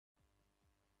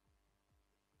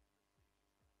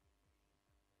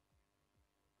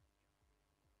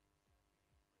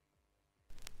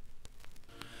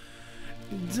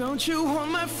Don't you want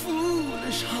my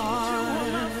foolish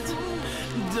heart?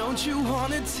 Don't you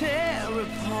want to tear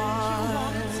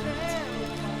apart?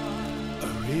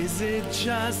 Or is it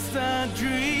just a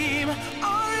dream?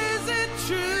 Or is it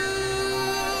true,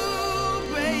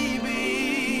 baby?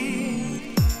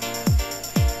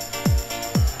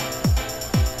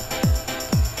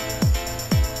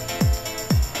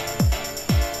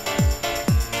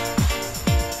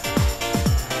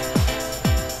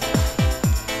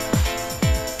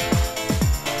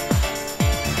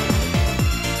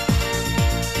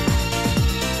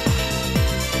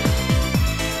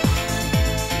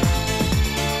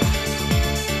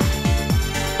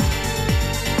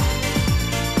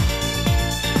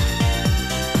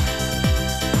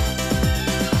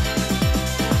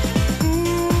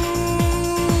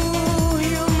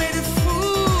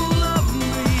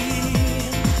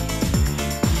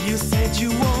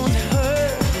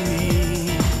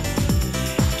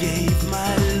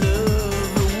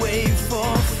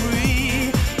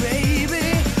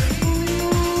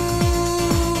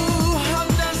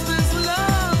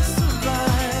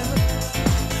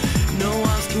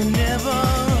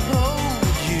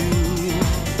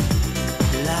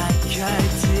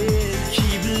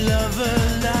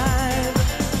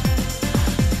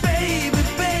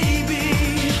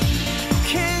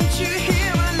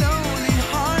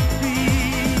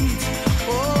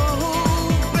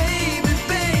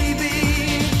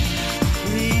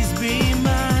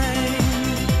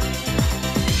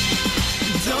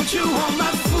 Don't you want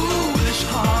my foolish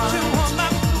heart?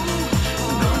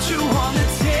 Don't you want to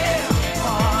tear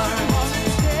apart?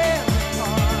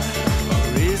 Or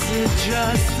is it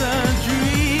just a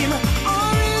dream?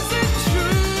 Or is it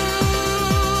true,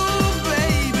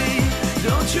 baby?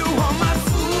 Don't you want my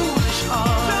foolish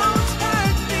heart? Don't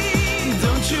hurt me.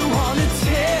 Don't you want to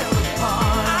tear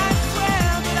apart? I swear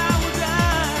that I will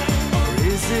die. Or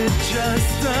is it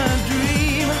just a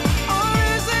dream? Or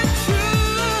is it true?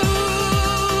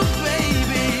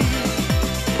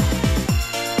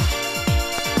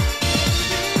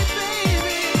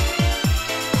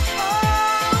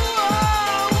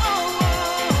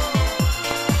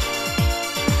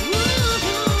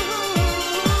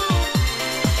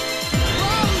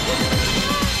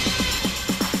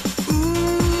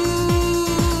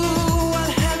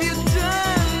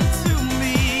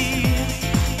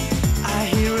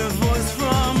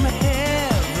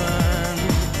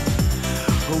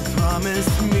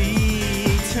 Promise me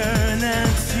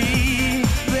eternity,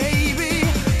 baby.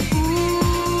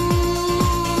 Ooh,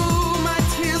 my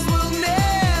tears will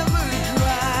never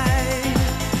dry.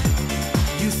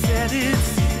 You said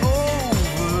it's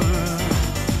over.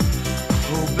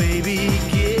 Oh, baby,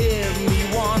 give me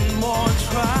one more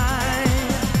try.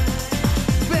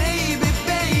 Baby,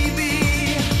 baby,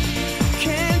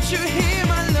 can't you hear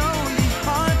my lonely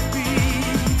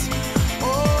heartbeat?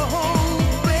 Oh,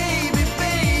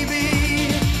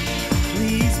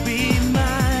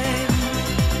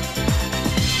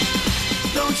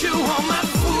 don't you want my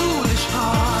foolish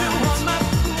heart?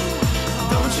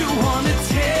 Don't you want to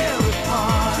tear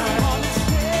apart?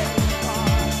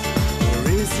 Or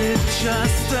is it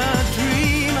just a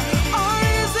dream?